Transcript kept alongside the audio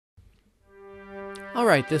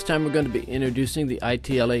Alright, this time we're going to be introducing the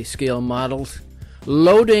ITLA scale models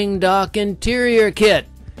loading dock interior kit.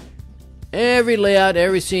 Every layout,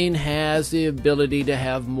 every scene has the ability to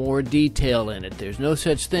have more detail in it. There's no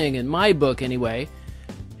such thing, in my book anyway,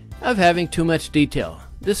 of having too much detail.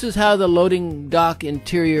 This is how the loading dock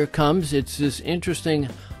interior comes. It's this interesting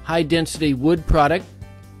high density wood product.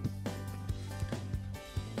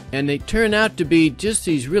 And they turn out to be just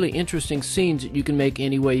these really interesting scenes that you can make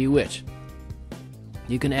any way you wish.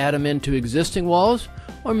 You can add them into existing walls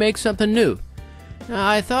or make something new. Now,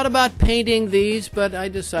 I thought about painting these, but I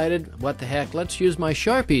decided, what the heck, let's use my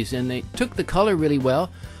Sharpies, and they took the color really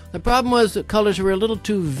well. The problem was the colors were a little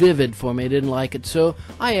too vivid for me. I didn't like it, so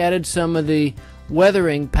I added some of the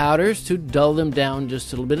weathering powders to dull them down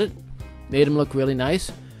just a little bit. Made them look really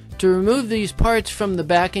nice. To remove these parts from the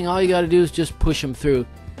backing, all you got to do is just push them through.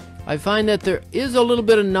 I find that there is a little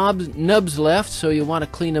bit of nubs left, so you want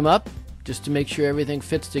to clean them up just to make sure everything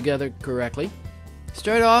fits together correctly.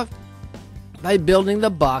 Start off by building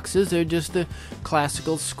the boxes. They're just the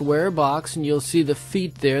classical square box, and you'll see the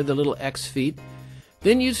feet there, the little X feet.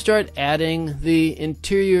 Then you start adding the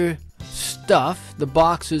interior stuff, the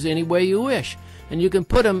boxes, any way you wish. And you can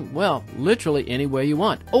put them, well, literally any way you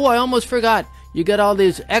want. Oh, I almost forgot. You get all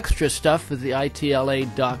this extra stuff with the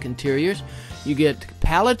ITLA dock interiors. You get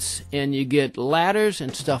pallets and you get ladders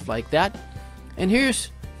and stuff like that. And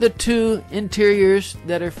here's the two interiors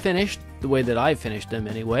that are finished, the way that I finished them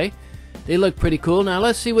anyway. They look pretty cool. Now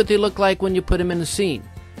let's see what they look like when you put them in the scene.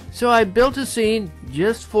 So I built a scene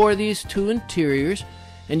just for these two interiors,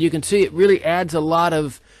 and you can see it really adds a lot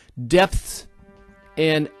of depth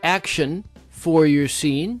and action for your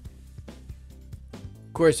scene.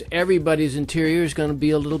 Of course, everybody's interior is going to be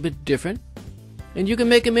a little bit different, and you can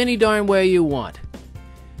make them any darn way you want.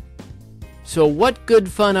 So what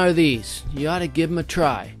good fun are these? You ought to give them a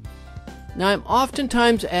try. Now, I'm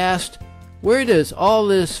oftentimes asked, where does all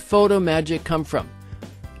this photo magic come from?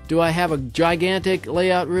 Do I have a gigantic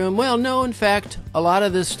layout room? Well, no, in fact, a lot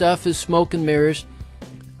of this stuff is smoke and mirrors.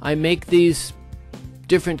 I make these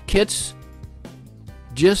different kits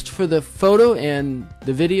just for the photo and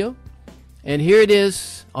the video. And here it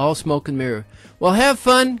is, all smoke and mirror. Well, have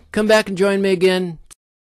fun. Come back and join me again.